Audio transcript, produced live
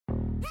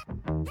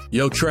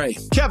Yo, Trey.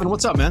 Kevin,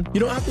 what's up, man? You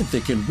know, I've been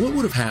thinking, what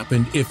would have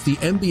happened if the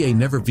NBA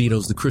never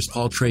vetoes the Chris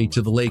Paul trade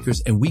to the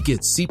Lakers and we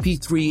get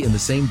CP3 in the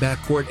same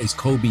backcourt as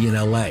Kobe in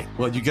LA?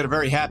 Well, you get a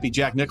very happy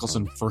Jack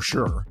Nicholson for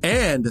sure.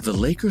 And the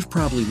Lakers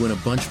probably win a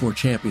bunch more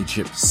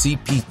championships.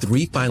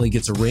 CP3 finally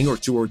gets a ring or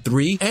two or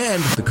three,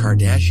 and the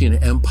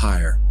Kardashian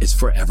empire is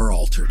forever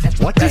altered.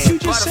 What did you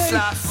just say?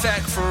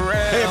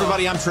 Hey,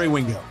 everybody, I'm Trey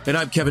Wingo. And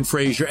I'm Kevin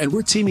Frazier, and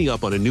we're teaming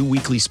up on a new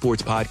weekly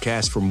sports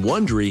podcast from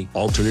Wondery,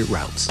 Alternate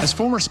Routes. As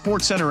former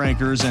Sports Center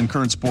anchors and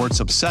current sports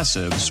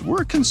obsessives,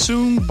 we're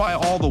consumed by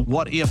all the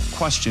what-if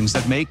questions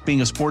that make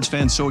being a sports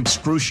fan so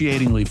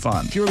excruciatingly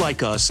fun. If you're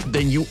like us,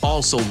 then you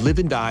also live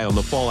and die on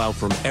the fallout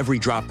from every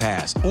drop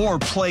pass. Or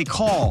play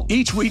call.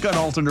 Each week on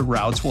Alternate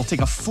Routes, we'll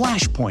take a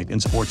flashpoint in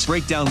sports,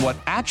 break down what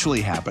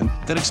actually happened,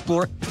 then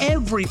explore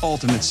every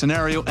alternate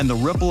scenario and the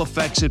ripple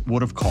effects it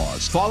would have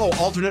caused. Follow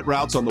Alternate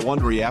Routes on the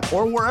Wondery app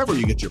or wherever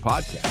you get your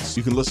podcasts.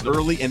 You can listen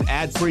early and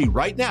ad-free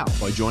right now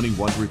by joining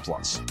Wondery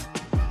Plus.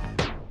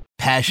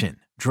 Passion,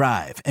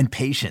 drive, and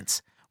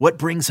patience. What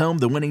brings home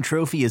the winning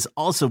trophy is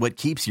also what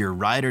keeps your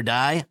ride or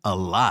die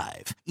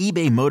alive.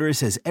 eBay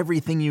Motors has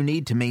everything you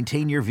need to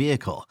maintain your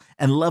vehicle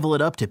and level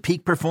it up to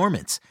peak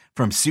performance,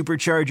 from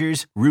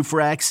superchargers, roof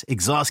racks,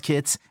 exhaust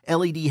kits,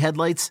 LED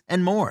headlights,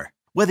 and more.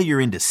 Whether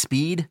you're into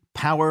speed,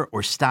 power,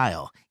 or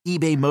style,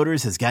 eBay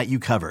Motors has got you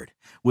covered.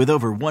 With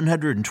over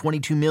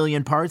 122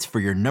 million parts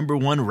for your number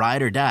one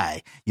ride or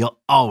die, you'll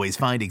always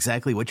find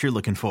exactly what you're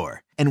looking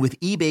for. And with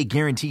eBay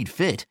Guaranteed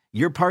Fit,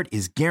 your part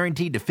is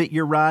guaranteed to fit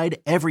your ride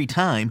every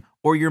time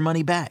or your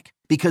money back.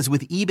 Because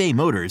with eBay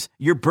Motors,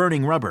 you're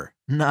burning rubber,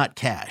 not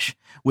cash.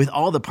 With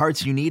all the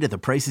parts you need at the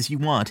prices you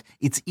want,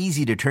 it's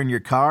easy to turn your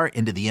car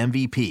into the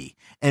MVP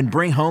and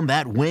bring home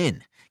that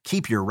win.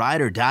 Keep your ride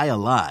or die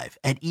alive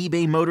at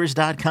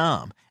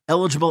ebaymotors.com.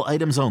 Eligible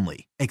items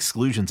only.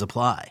 Exclusions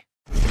apply.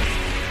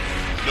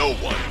 No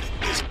one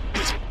is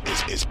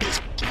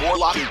more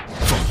locked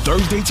from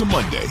Thursday to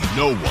Monday.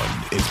 No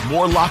one is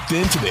more locked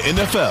into the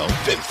NFL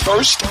than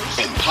First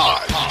and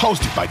Pod,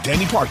 hosted by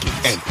Danny Parkins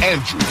and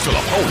Andrew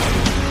Filippone.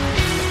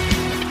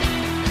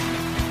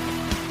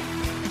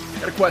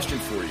 Got a question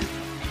for you.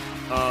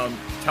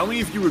 Tell me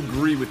if you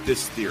agree with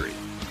this theory.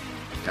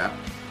 Okay.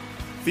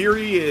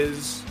 Theory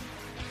is,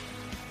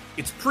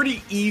 it's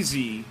pretty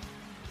easy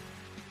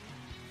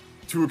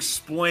to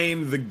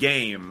explain the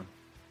game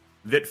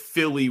that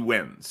Philly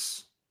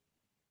wins.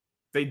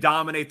 They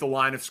dominate the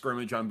line of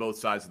scrimmage on both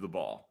sides of the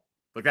ball.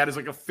 Like, that is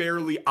like a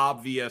fairly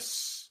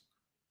obvious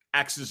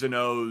X's and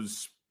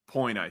O's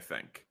point, I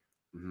think.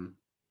 Mm-hmm.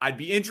 I'd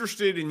be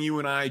interested in you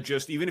and I,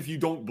 just, even if you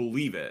don't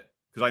believe it,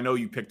 because I know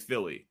you picked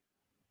Philly,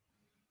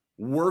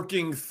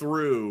 working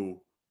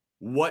through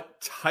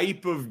what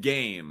type of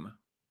game,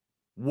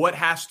 what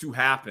has to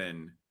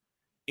happen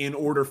in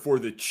order for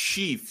the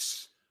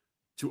Chiefs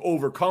to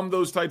overcome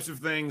those types of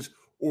things,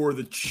 or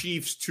the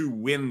Chiefs to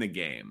win the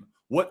game.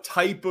 What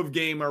type of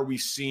game are we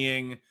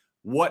seeing?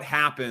 What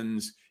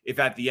happens if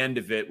at the end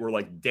of it we're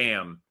like,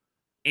 damn,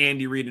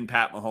 Andy Reid and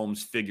Pat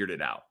Mahomes figured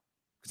it out?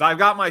 Because I've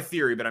got my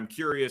theory, but I'm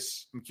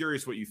curious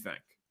what you think.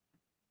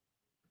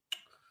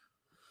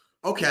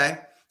 Okay.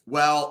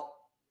 Well,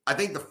 I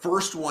think the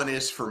first one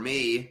is, for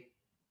me,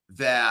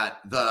 that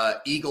the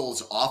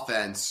Eagles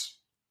offense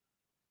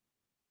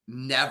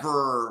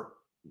never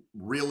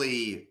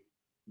really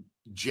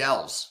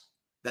gels.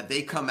 That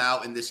they come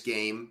out in this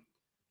game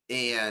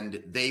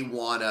and they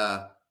want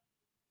to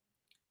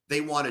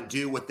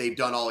do what they've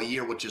done all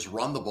year, which is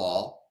run the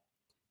ball.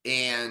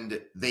 And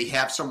they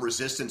have some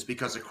resistance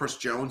because of Chris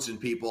Jones and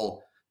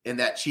people in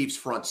that Chiefs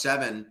front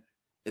seven.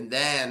 And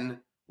then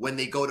when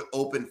they go to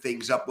open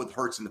things up with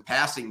Hurts in the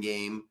passing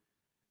game,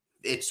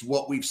 it's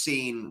what we've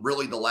seen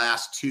really the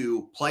last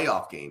two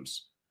playoff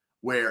games,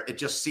 where it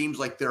just seems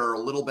like they're a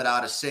little bit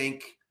out of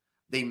sync.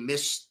 They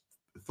miss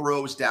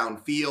throws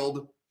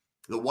downfield.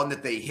 The one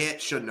that they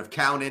hit shouldn't have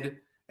counted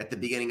at the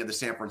beginning of the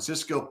San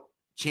Francisco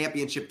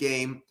championship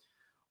game.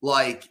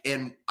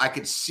 And I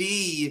could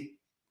see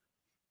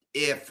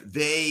if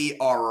they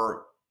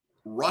are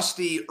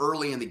rusty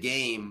early in the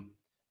game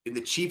and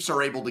the Chiefs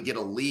are able to get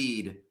a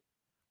lead,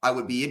 I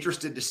would be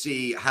interested to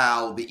see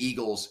how the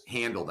Eagles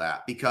handle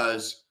that,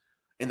 because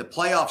in the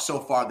playoffs so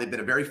far, they've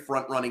been a very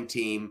front-running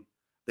team.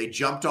 They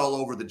jumped all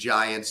over the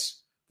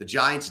Giants. The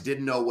Giants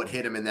didn't know what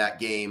hit them in that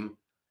game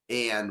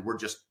and were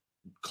just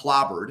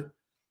clobbered.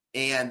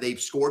 And they've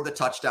scored the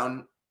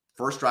touchdown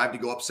first drive to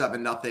go up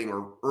 7-0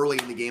 or early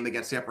in the game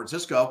against San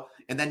Francisco,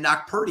 and then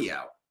knocked Purdy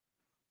out.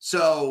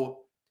 So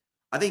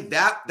I think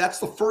that's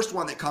the first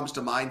one that comes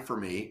to mind for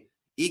me.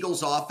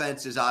 Eagles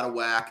offense is out of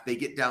whack. They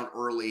get down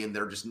early and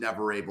they're just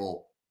never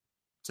able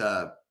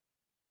to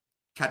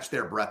catch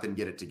their breath and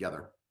get it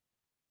together.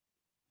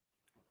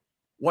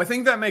 Well, I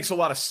think that makes a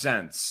lot of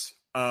sense.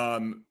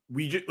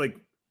 We just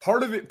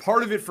part of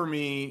it for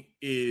me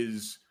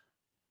is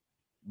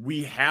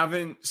we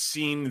haven't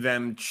seen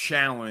them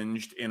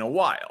challenged in a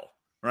while,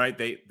 right?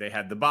 They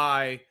had the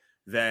bye.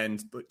 Then,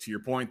 to your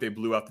point, they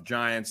blew out the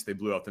Giants. They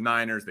blew out the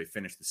Niners. They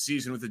finished the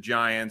season with the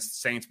Giants,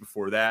 Saints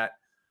before that.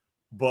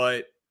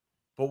 But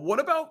what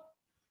about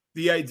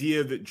the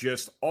idea that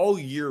just all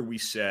year we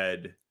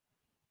said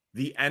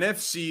the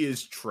NFC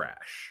is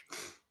trash.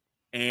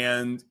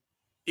 And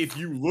if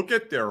you look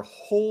at their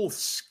whole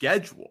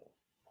schedule,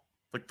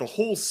 like the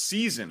whole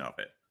season of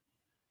it,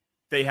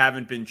 they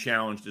haven't been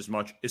challenged as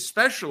much,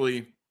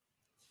 especially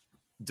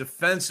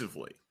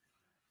defensively.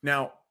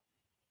 Now,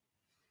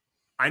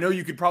 I know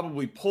you could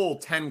probably pull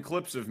 10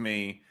 clips of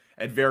me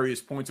at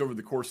various points over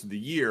the course of the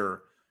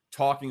year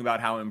talking about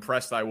how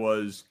impressed I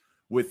was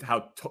with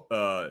how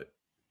the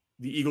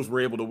Eagles were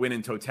able to win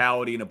in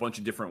totality in a bunch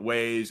of different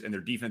ways and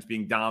their defense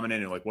being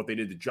dominant and like what they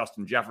did to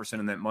Justin Jefferson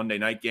in that Monday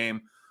night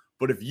game.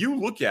 But if you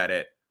look at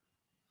it,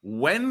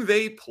 when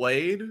they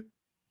played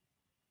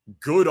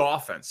good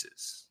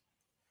offenses,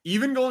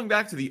 even going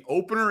back to the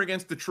opener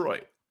against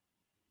Detroit,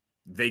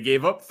 they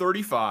gave up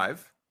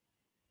 35.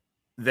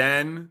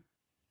 Then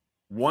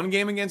one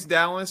game against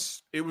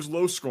Dallas, it was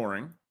low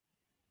scoring,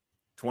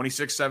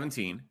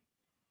 26-17.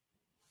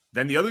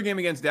 Then the other game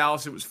against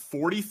Dallas, it was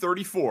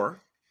 40-34.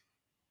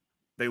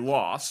 They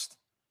lost.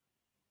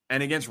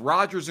 And against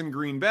Rodgers and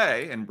Green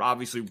Bay, and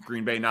obviously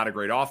Green Bay not a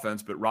great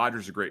offense, but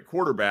Rodgers a great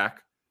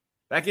quarterback,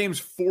 that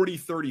game's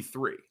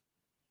 40-33.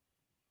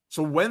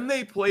 So when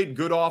they played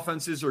good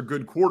offenses or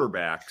good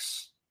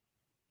quarterbacks,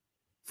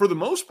 for the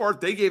most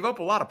part, they gave up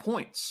a lot of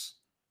points.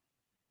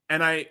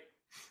 And I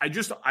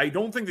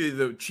don't think that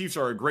the Chiefs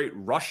are a great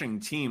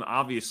rushing team,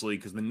 obviously,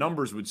 because the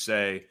numbers would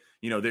say,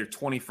 they're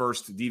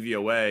 21st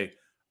DVOA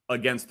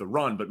against the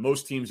run, but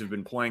most teams have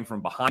been playing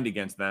from behind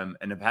against them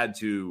and have had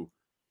to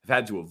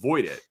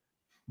avoid it.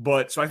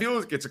 But so I feel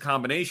like it's a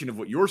combination of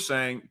what you're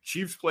saying.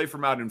 Chiefs play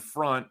from out in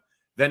front,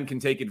 then can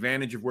take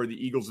advantage of where the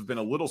Eagles have been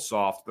a little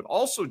soft, but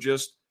also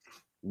just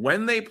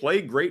when they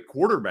play great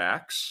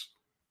quarterbacks,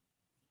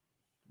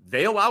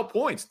 they allow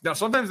points. Now,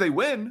 sometimes they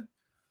win,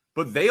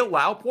 but they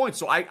allow points.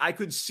 So I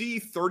could see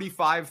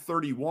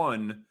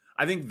 35-31.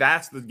 I think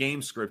that's the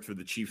game script for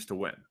the Chiefs to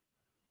win.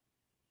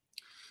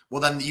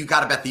 Well, then you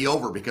got to bet the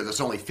over because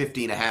it's only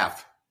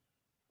 50.5.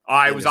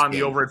 I was on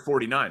the over at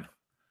 49.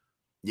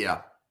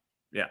 Yeah.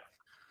 Yeah.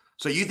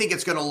 So you think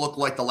it's going to look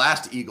like the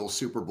last Eagles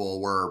Super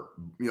Bowl where,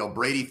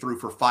 Brady threw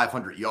for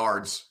 500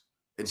 yards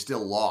and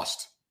still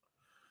lost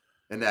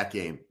in that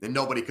game, and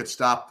nobody could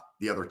stop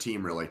the other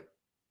team really.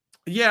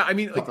 Yeah, I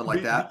mean, something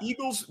like that.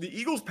 The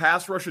Eagles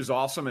pass rush is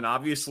awesome, and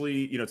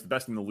obviously, it's the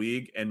best in the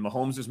league. And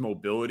Mahomes'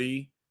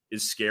 mobility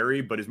is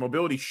scary, but his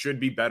mobility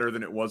should be better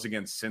than it was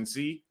against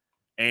Cincy.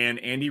 And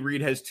Andy Reid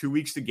has 2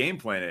 weeks to game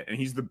plan it, and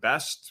he's the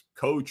best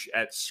coach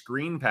at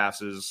screen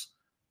passes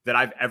that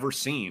I've ever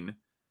seen.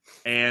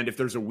 And if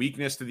there's a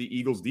weakness to the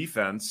Eagles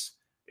defense,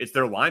 it's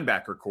their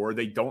linebacker core.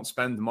 They don't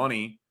spend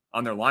money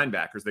on their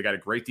linebackers. They got a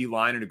great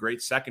D-line and a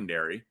great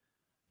secondary.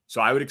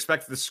 So I would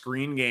expect the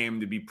screen game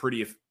to be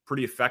pretty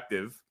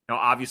effective. Now,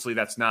 obviously,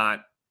 that's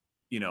not,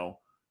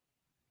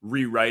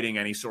 rewriting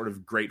any sort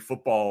of great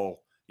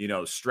football,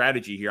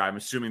 strategy here. I'm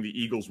assuming the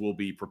Eagles will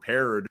be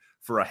prepared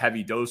for a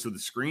heavy dose of the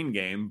screen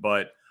game,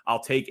 but I'll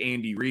take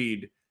Andy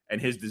Reid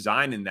and his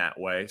design in that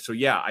way. So,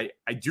 yeah, I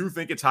do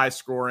think it's high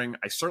scoring.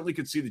 I certainly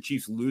could see the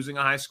Chiefs losing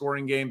a high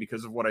scoring game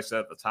because of what I said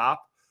at the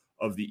top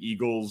of the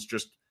Eagles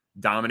just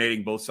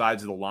dominating both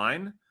sides of the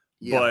line.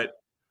 Yeah. But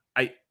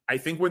I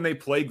think when they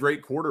play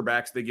great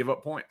quarterbacks, they give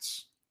up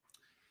points.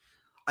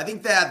 I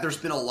think that there's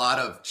been a lot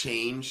of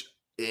change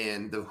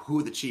in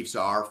who the Chiefs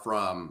are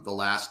from the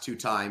last two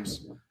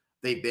times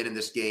they've been in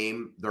this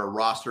game. Their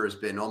roster has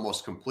been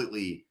almost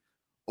completely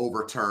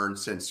overturned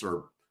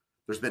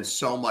there's been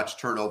so much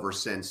turnover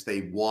since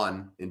they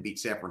won and beat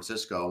San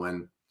Francisco.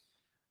 And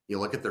you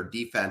look at their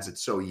defense,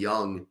 it's so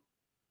young,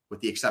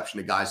 with the exception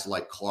of guys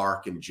like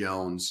Clark and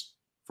Jones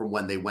from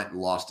when they went and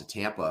lost to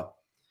Tampa.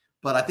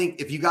 But I think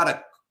if you got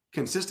a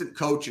consistent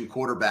coach and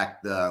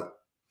quarterback, I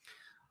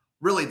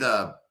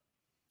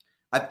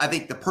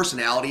think the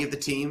personality of the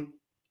team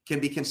can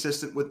be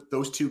consistent with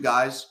those two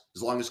guys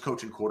as long as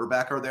coach and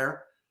quarterback are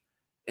there.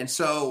 And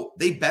so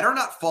they better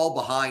not fall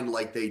behind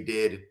like they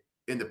did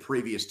in the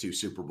previous two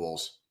Super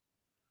Bowls,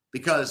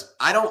 because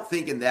I don't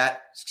think in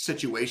that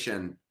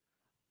situation,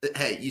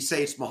 hey, you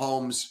say it's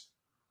Mahomes,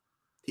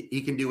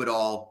 he can do it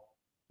all,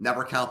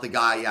 never count the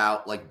guy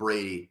out like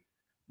Brady.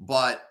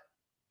 But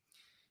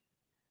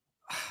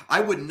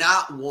I would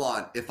not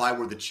want, if I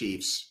were the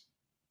Chiefs,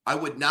 I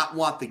would not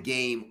want the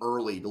game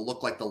early to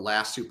look like the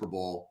last Super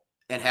Bowl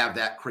and have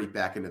that creep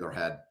back into their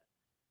head.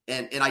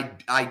 And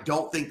I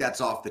don't think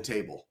that's off the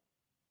table.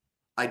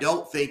 I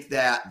don't think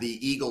that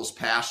the Eagles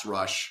pass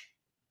rush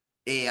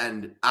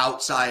and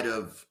outside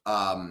of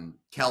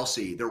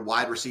Kelsey, their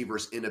wide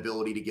receivers'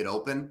 inability to get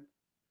open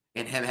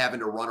and him having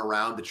to run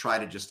around to try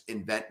to just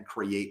invent and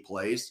create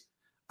plays,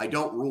 I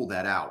don't rule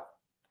that out.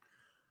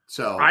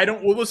 So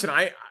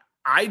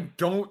I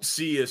don't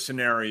see a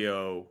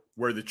scenario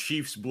where the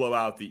Chiefs blow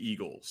out the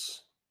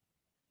Eagles.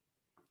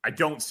 I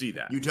don't see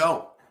that. You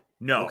don't?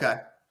 No. Okay.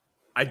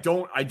 I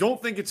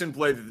don't think it's in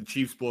play that the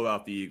Chiefs blow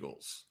out the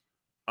Eagles.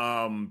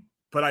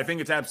 But I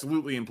think it's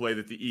absolutely in play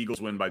that the Eagles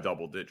win by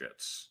double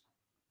digits.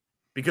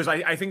 Because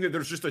I think that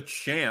there's just a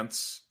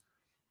chance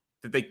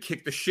that they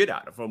kick the shit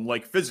out of them,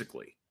 like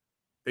physically.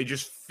 They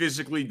just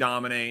physically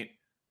dominate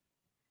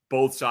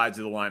both sides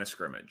of the line of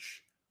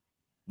scrimmage.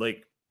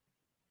 Like,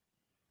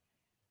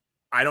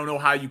 I don't know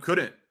how you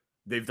couldn't.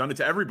 They've done it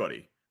to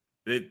everybody.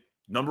 The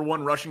number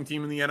one rushing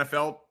team in the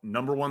NFL,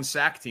 number one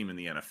sack team in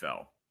the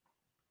NFL.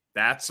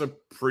 That's a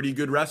pretty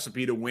good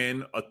recipe to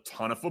win a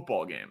ton of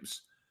football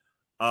games.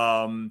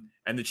 And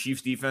the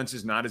Chiefs defense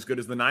is not as good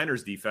as the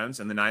Niners defense.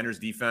 And the Niners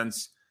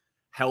defense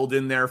held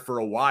in there for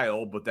a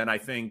while. But then I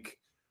think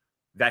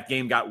that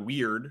game got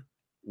weird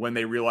when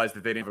they realized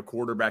that they didn't have a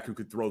quarterback who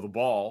could throw the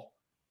ball,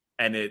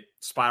 and it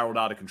spiraled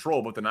out of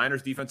control. But the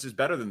Niners defense is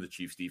better than the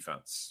Chiefs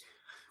defense.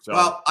 So,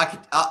 well,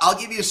 I'll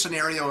give you a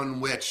scenario in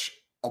which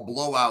a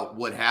blowout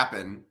would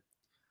happen.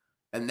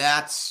 And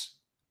that's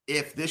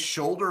if this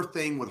shoulder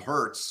thing with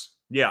Hurts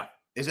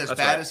is as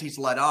bad as he's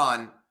let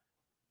on,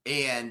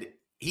 and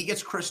he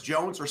gets Chris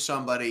Jones or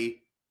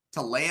somebody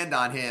to land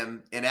on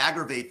him and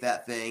aggravate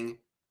that thing,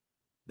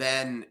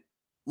 then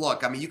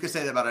look, I mean, you can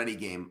say that about any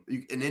game.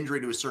 An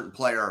injury to a certain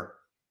player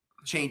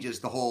changes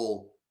the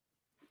whole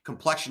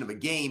complexion of a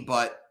game,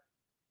 but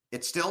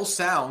it still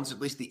sounds, at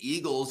least the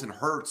Eagles and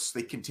Hurts,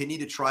 they continue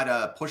to try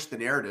to push the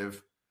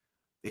narrative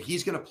that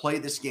he's going to play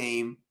this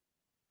game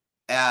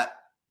at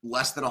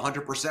less than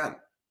 100%.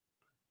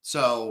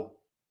 So,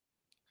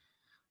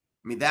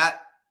 I mean,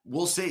 that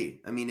we'll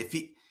see. I mean, if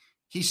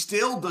he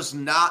still does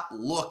not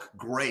look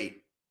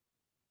great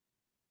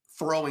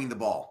throwing the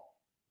ball.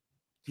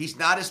 He's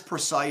not as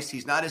precise.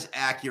 He's not as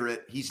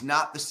accurate. He's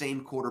not the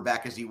same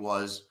quarterback as he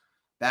was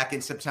back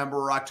in September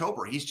or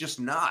October. He's just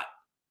not.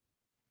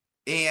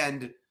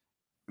 And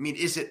I mean,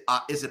 is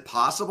it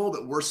possible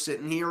that we're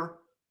sitting here,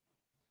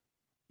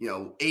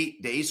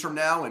 8 days from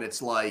now, and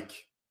it's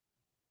like,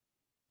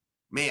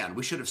 man,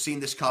 we should have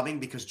seen this coming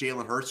because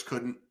Jalen Hurts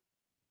couldn't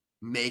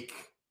make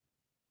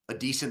a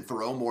decent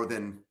throw more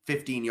than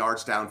 15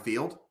 yards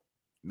downfield?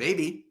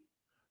 Maybe.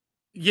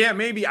 Yeah,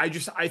 maybe. I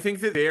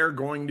think that they're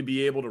going to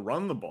be able to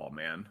run the ball,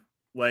 man.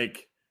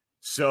 Like,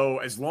 so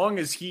as long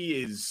as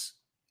he is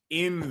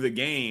in the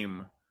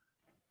game,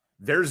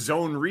 their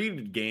zone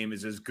read game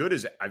is as good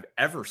as I've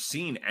ever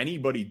seen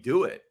anybody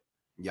do it.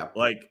 Yeah.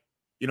 Like,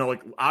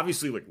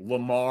 obviously, like,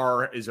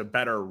 Lamar is a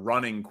better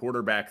running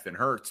quarterback than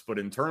Hurts, but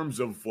in terms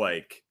of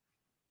like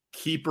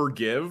keep or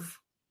give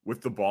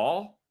with the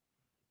ball,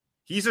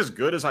 he's as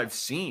good as I've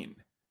seen.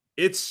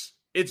 It's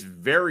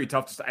very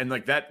tough to, and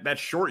like that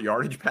short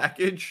yardage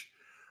package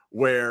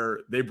where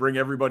they bring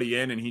everybody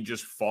in and he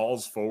just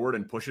falls forward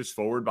and pushes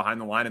forward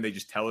behind the line and they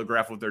just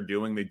telegraph what they're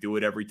doing. They do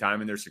it every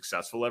time and they're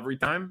successful every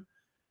time.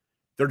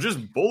 They're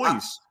just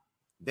bullies.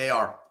 They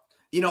are.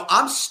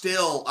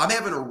 I'm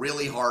having a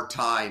really hard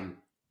time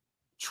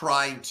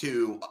trying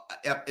to,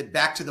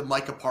 back to the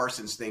Micah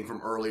Parsons thing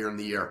from earlier in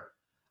the year.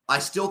 I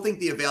still think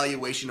the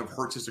evaluation of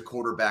Hurts as a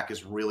quarterback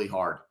is really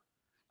hard.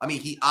 I mean,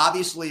 he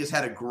obviously has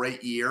had a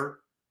great year,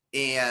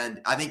 and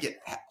I think it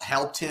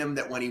helped him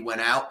that when he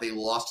went out, they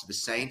lost to the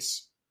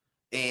Saints,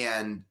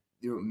 and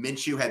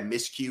Minshew had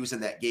miscues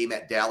in that game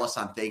at Dallas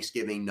on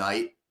Thanksgiving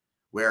night,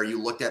 where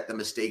you looked at the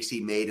mistakes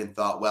he made and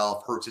thought, well,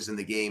 if Hurts is in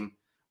the game,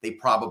 they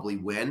probably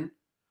win.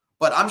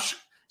 But I'm sure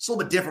it's a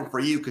little bit different for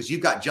you because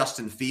you've got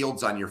Justin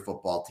Fields on your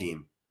football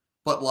team.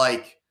 But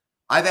like,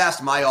 I've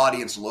asked my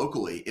audience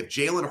locally, if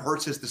Jalen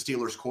Hurts is the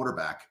Steelers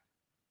quarterback,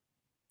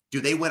 do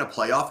they win a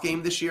playoff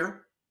game this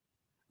year?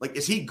 Like,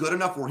 is he good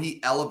enough where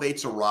he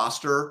elevates a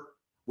roster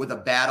with a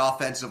bad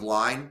offensive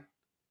line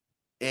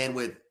and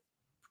with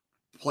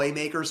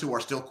playmakers who are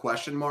still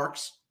question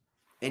marks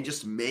and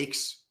just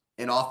makes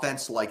an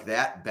offense like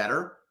that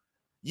better?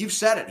 You've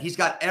said it. He's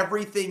got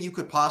everything you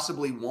could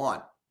possibly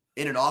want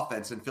in an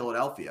offense in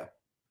Philadelphia.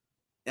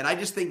 And I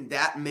just think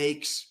that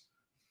makes,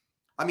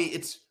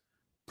 it's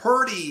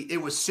Purdy.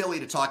 It was silly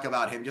to talk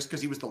about him just because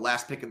he was the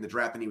last pick in the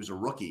draft and he was a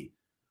rookie.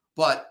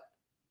 But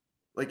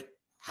like,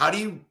 how do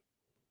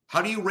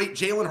you rate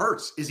Jalen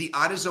Hurts? Is he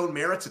on his own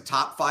merits a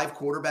top 5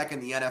 quarterback in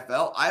the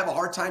NFL? I have a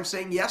hard time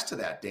saying yes to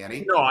that,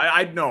 Danny. No,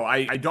 I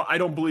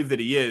don't believe that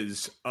he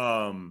is.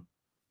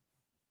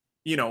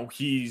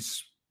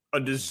 He's a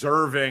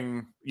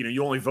deserving,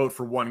 you only vote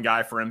for one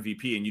guy for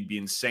MVP, and you'd be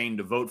insane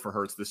to vote for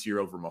Hurts this year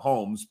over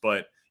Mahomes.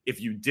 But if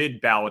you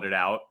did ballot it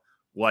out,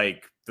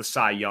 like the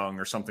Cy Young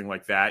or something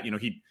like that,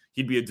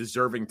 he'd be a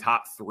deserving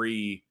top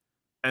 3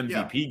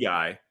 MVP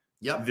guy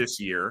this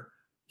year.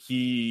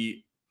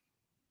 He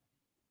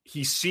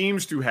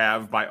seems to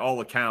have, by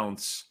all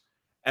accounts,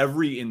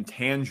 every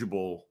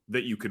intangible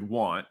that you could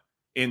want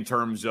in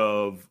terms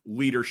of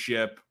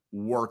leadership,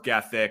 work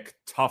ethic,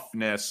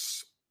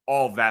 toughness,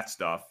 all that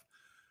stuff.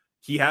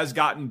 He has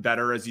gotten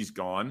better as he's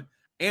gone.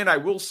 And I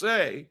will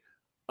say,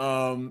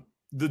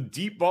 the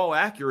deep ball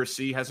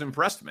accuracy has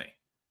impressed me.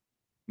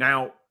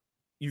 Now,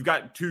 you've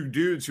got 2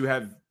 dudes who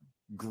have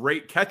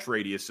great catch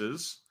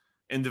radiuses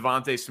in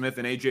Devontae Smith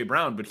and A.J.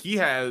 Brown, but he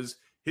has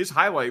his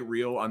highlight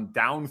reel on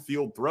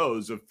downfield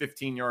throws of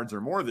 15 yards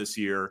or more this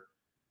year.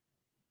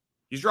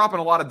 He's dropping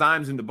a lot of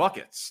dimes into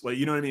buckets. Like,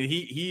 you know what I mean?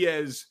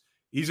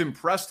 He's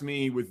impressed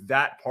me with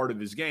that part of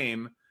his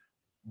game,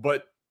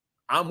 but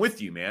I'm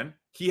with you, man.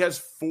 He has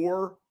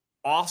 4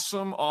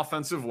 awesome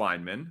offensive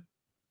linemen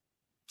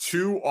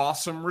 2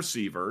 awesome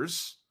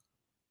receivers,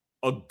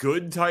 a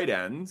good tight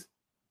end,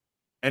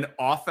 an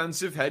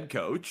offensive head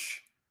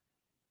coach,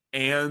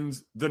 and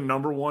the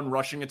number 1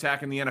 rushing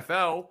attack in the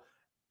NFL.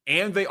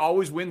 And they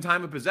always win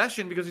time of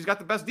possession because he's got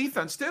the best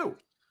defense too.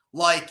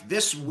 Like,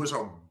 this was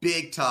a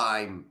big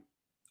time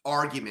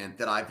argument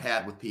that I've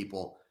had with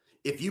people.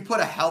 If you put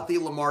a healthy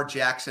Lamar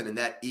Jackson in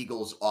that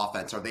Eagles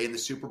offense, are they in the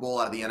Super Bowl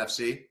out of the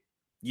NFC?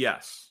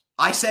 Yes.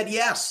 I said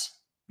yes.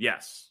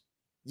 Yes.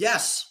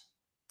 Yes.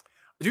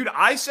 Dude,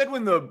 I said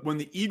when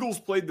the Eagles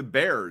played the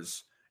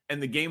Bears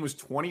and the game was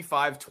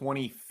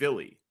 25-20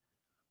 Philly,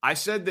 I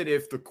said that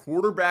if the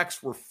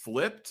quarterbacks were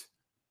flipped,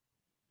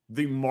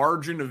 the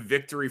margin of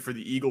victory for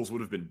the Eagles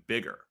would have been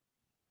bigger.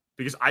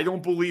 Because I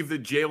don't believe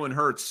that Jalen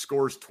Hurts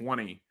scores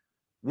 20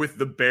 with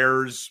the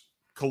Bears'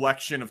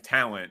 collection of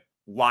talent,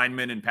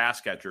 linemen and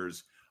pass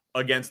catchers,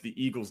 against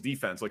the Eagles'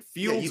 defense. Like,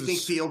 Fields, yeah, you think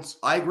Fields?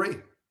 I agree.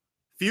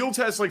 Fields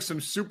has like some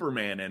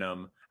Superman in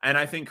him, and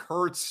I think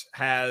Hurts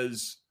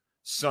has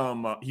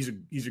some. He's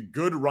a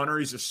good runner.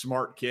 He's a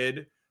smart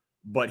kid,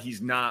 but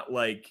he's not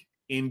like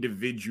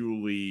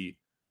individually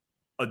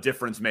a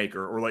difference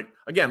maker, or like,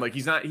 again, like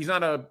he's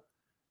not a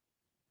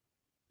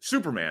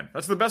Superman.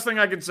 That's the best thing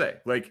I can say.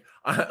 Like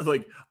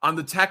on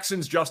the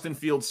Texans, Justin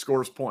Fields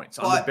scores points.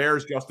 On the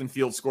Bears, Justin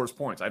Fields scores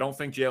points. I don't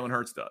think Jalen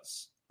Hurts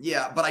does.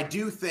 Yeah, but I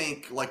do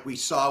think, like we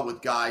saw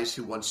with guys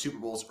who won Super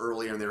Bowls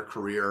earlier in their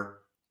career,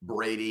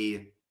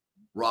 Brady,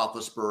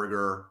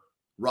 Roethlisberger,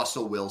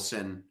 Russell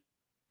Wilson,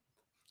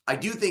 I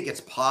do think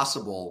it's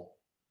possible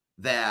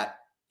that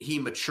he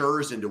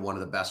matures into one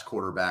of the best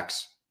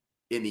quarterbacks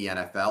in the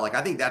NFL. Like,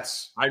 I think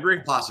that's I agree.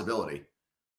 a possibility.